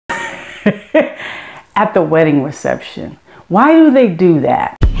at the wedding reception. Why do they do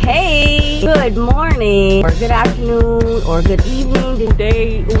that? Hey, good morning, or good afternoon, or good evening.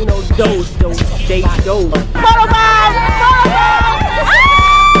 Day uno, dos, day dos. Photo bomb! Photo bomb!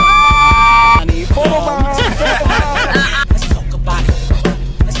 Photo bomb! Let's talk about it.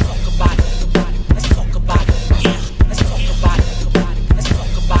 Let's talk about it. Let's talk about it. Let's talk about it. Let's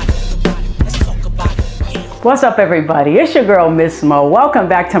talk about it. Let's talk about it. What's up, everybody? It's your girl, Miss Mo. Welcome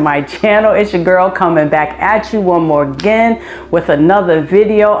back to my channel. It's your girl coming back at you one more again with another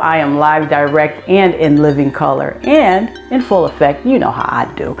video. I am live, direct, and in living color and in full effect. You know how I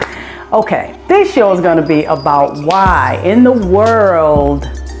do. Okay, this show is going to be about why in the world,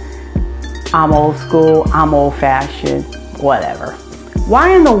 I'm old school, I'm old fashioned, whatever.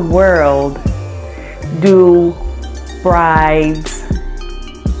 Why in the world do bridesmaids,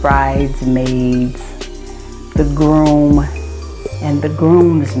 the groom and the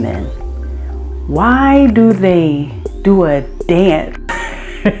groomsmen, why do they do a dance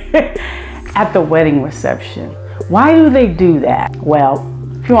at the wedding reception? Why do they do that? Well,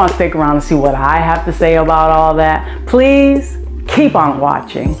 if you want to stick around and see what I have to say about all that, please keep on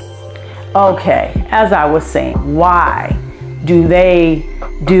watching. Okay, as I was saying, why do they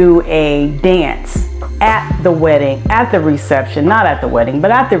do a dance at the wedding, at the reception? Not at the wedding, but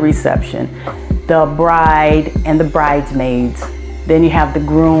at the reception. The bride and the bridesmaids. Then you have the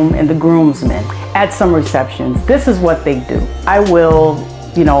groom and the groomsmen at some receptions. This is what they do. I will,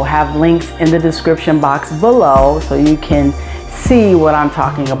 have links in the description box below so you can see what I'm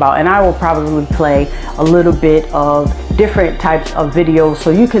talking about. And I will probably play a little bit of different types of videos so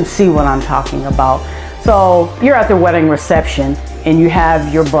you can see what I'm talking about. So you're at the wedding reception and you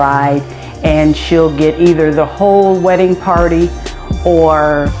have your bride, and she'll get either the whole wedding party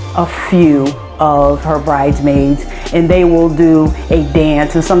or a few of her bridesmaids, and they will do a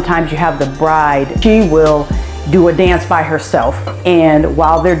dance. And sometimes you have the bride, she will do a dance by herself, and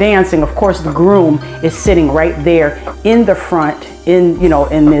while they're dancing, of course, the groom is sitting right there in the front, in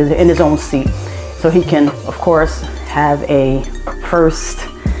his own seat, so he can, of course, have a first,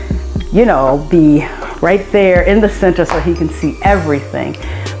 be right there in the center so he can see everything,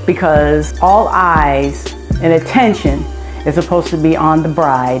 because all eyes and attention is supposed to be on the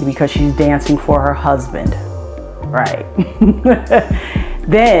bride because she's dancing for her husband, right?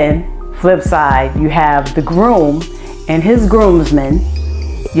 Then, flip side, you have the groom and his groomsmen.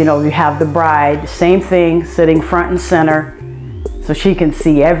 You have the bride, same thing, sitting front and center so she can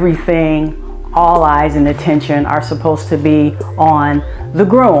see everything. All eyes and attention are supposed to be on the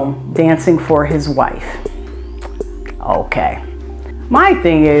groom dancing for his wife. Okay. My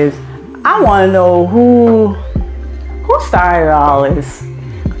thing is, I want to know who started all this.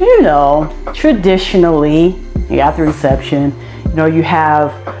 Traditionally, you got the reception, you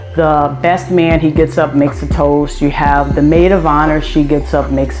have the best man, he gets up, makes a toast. You have the maid of honor, she gets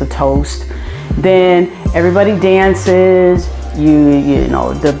up, makes a toast. Then everybody dances.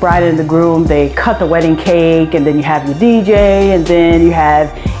 The bride and the groom, they cut the wedding cake, and then you have your DJ, and then you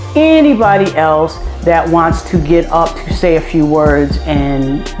have anybody else that wants to get up to say a few words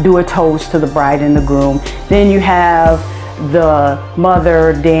and do a toast to the bride and the groom. Then you have the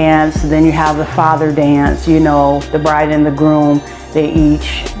mother dance, then you have the father dance. The bride and the groom, they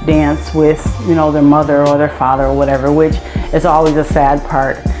each dance with their mother or their father or whatever, which is always a sad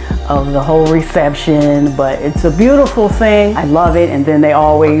part of the whole reception, but it's a beautiful thing. I love it. And then they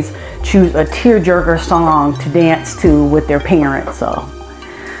always choose a tearjerker song to dance to with their parents. So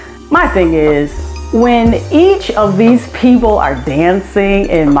my thing is, when each of these people are dancing,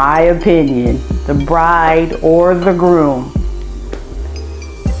 in my opinion, the bride or the groom,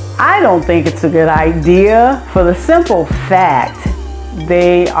 I don't think it's a good idea, for the simple fact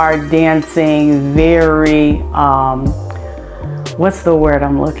they are dancing very, what's the word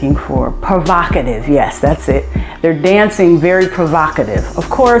I'm looking for? Provocative. Yes, that's it. They're dancing very provocative. Of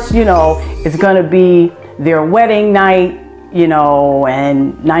course, it's going to be their wedding night,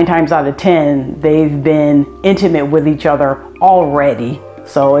 and 9 times out of 10, they've been intimate with each other already.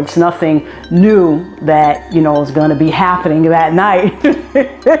 So it's nothing new that, is going to be happening that night.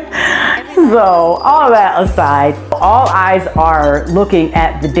 So all that aside, all eyes are looking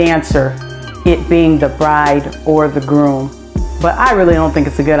at the dancer, it being the bride or the groom. But I really don't think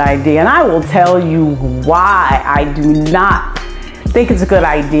it's a good idea. And I will tell you why I do not think it's a good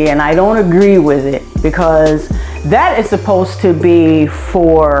idea, and I don't agree with it, because that is supposed to be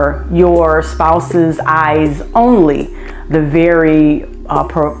for your spouse's eyes only. The very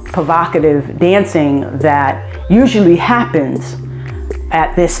provocative dancing that usually happens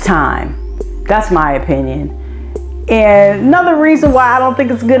at this time. That's my opinion. And another reason why I don't think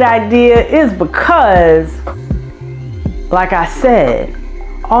it's a good idea is because, like I said,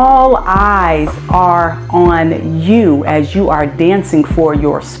 all eyes are on you as you are dancing for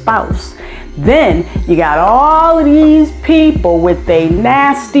your spouse. Then you got all of these people with their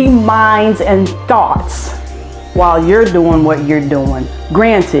nasty minds and thoughts while you're doing what you're doing.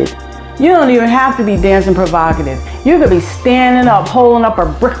 Granted, you don't even have to be dancing provocative. You could be standing up, holding up a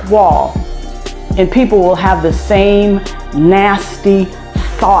brick wall, and people will have the same nasty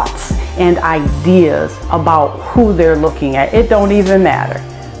thoughts and ideas about who they're looking at. It don't even matter.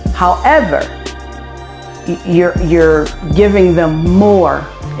 However, you're giving them more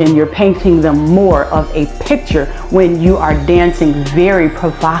and you're painting them more of a picture when you are dancing very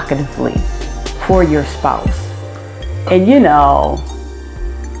provocatively for your spouse. And you know,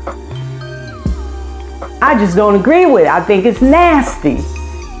 I just don't agree with it. I think it's nasty.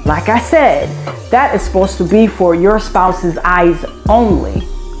 Like I said, that is supposed to be for your spouse's eyes only.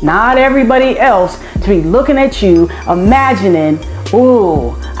 Not everybody else to be looking at you, imagining,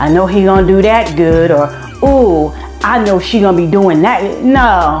 ooh, I know he gonna do that good, or ooh, I know she gonna be doing that.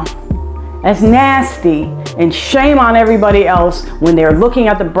 No, that's nasty. And shame on everybody else when they're looking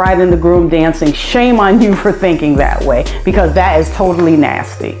at the bride and the groom dancing. Shame on you for thinking that way, because that is totally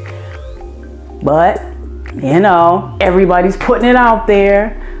nasty. But, you know, everybody's putting it out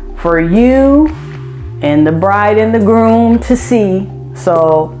there for you and the bride and the groom to see.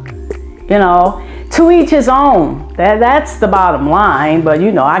 So, you know, to each his own. That's the bottom line. But,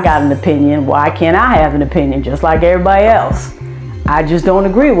 you know, I got an opinion. Why can't I have an opinion just like everybody else? I just don't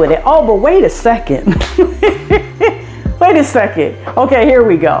agree with it. Oh, but wait a second. Wait a second. Okay, here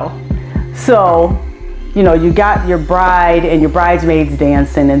we go. So, you know, you got your bride and your bridesmaids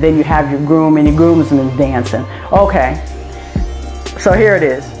dancing, and then you have your groom and your groomsmen dancing. Okay, so here it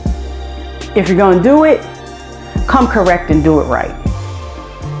is. If you're gonna do it, come correct and do it right.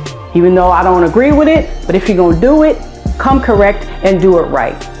 Even though I don't agree with it, but if you're gonna do it, come correct and do it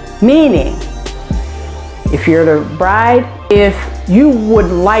right. Meaning, if you're the bride, if you would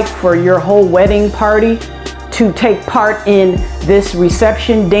like for your whole wedding party to take part in this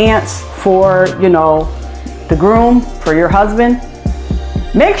reception dance for, you know, the groom, for your husband,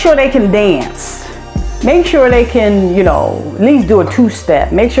 make sure they can dance. Make sure they can, you know, at least do a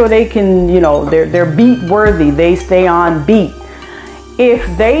two-step. Make sure they can, you know, they're beat worthy. They stay on beat. If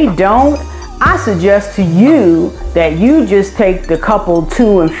they don't, I suggest to you that you just take the couple,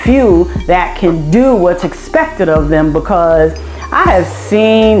 two and few that can do what's expected of them, because I have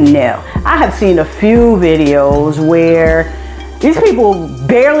seen a few videos where these people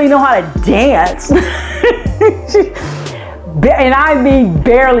barely know how to dance. And I mean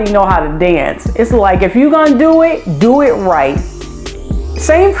barely know how to dance. It's like, if you're gonna do it right.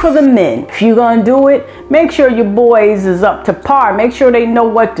 Same for the men. If you're gonna do it, make sure your boys is up to par. Make sure they know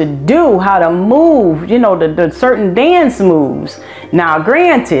what to do, how to move, you know, the certain dance moves. Now,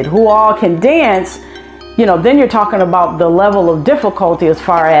 granted, who all can dance, you know, then you're talking about the level of difficulty as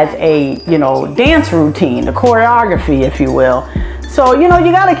far as a, you know, dance routine, the choreography, if you will. So, you know,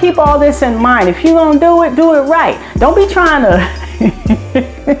 you got to keep all this in mind. If you're going to do it right. Don't be trying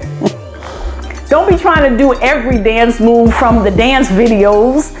to do every dance move from the dance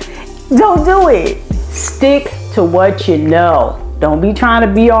videos. Don't do it. Stick to what you know. Don't be trying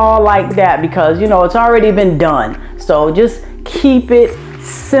to be all like that, because, you know, it's already been done. So just keep it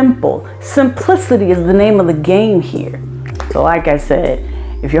simple. Simplicity is the name of the game here. So like I said,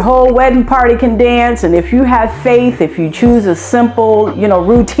 if your whole wedding party can dance, and if you have faith, if you choose a simple, you know,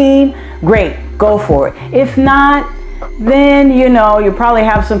 routine, great, go for it. If not, then, you know, you probably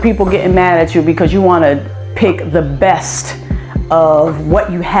have some people getting mad at you because you want to pick the best of what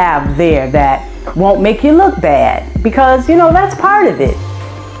you have there that won't make you look bad, because, you know, that's part of it.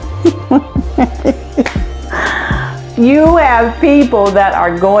 You have people that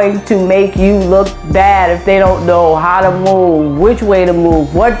are going to make you look bad if they don't know how to move, which way to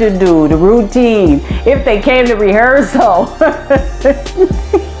move, what to do, the routine, if they came to rehearsal.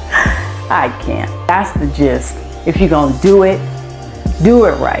 I can't. That's the gist. If you're going to do it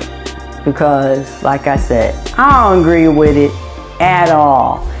right. Because, like I said, I don't agree with it at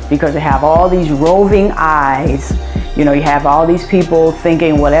all. Because they have all these roving eyes. You know, you have all these people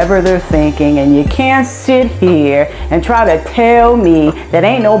thinking whatever they're thinking, and you can't sit here and try to tell me that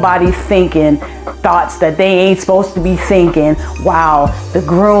ain't nobody thinking thoughts that they ain't supposed to be thinking while the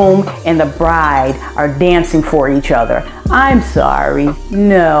groom and the bride are dancing for each other. I'm sorry.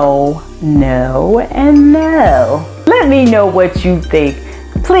 No, no, and no. Let me know what you think.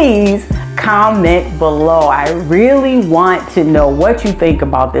 Please comment below. I really want to know what you think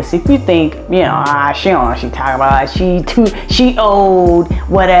about this. If you think, you know, she don't know what she talking about, she old,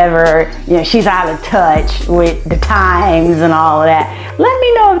 whatever, you know, she's out of touch with the times and all of that, let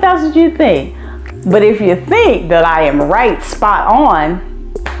me know if that's what you think. But if you think that I am right, spot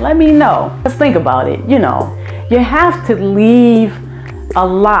on, let me know. Let's think about it. You know, you have to leave a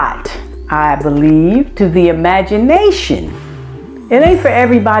lot, I believe, to the imagination. It ain't for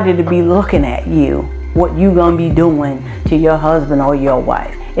everybody to be looking at you, what you gonna be doing to your husband or your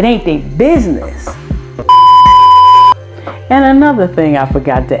wife. It ain't their business. And another thing I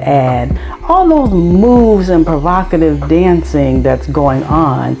forgot to add, all those moves and provocative dancing that's going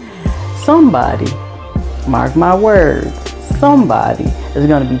on, somebody, mark my words, somebody is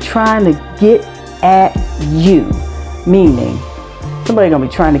gonna be trying to get at you. Meaning, somebody gonna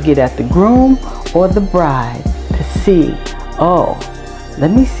be trying to get at the groom or the bride to see, oh,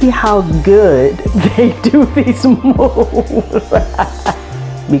 let me see how good they do these moves.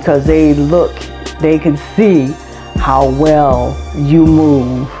 Because they can see how well you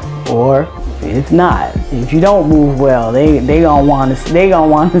move, or if not, if you don't move well, they gonna want to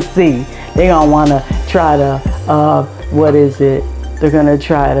see, they gonna want to try to what is it? They're gonna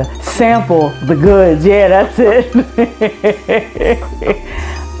try to sample the goods. Yeah, that's it.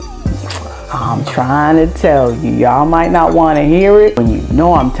 I'm trying to tell you, y'all might not want to hear it when you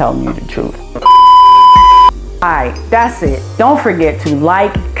know I'm telling you the truth. Alright, that's it. Don't forget to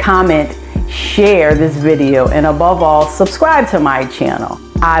like, comment, share this video, and above all, subscribe to my channel.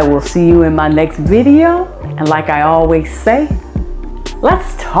 I will see you in my next video, and like I always say,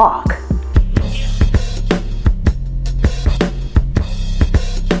 let's talk.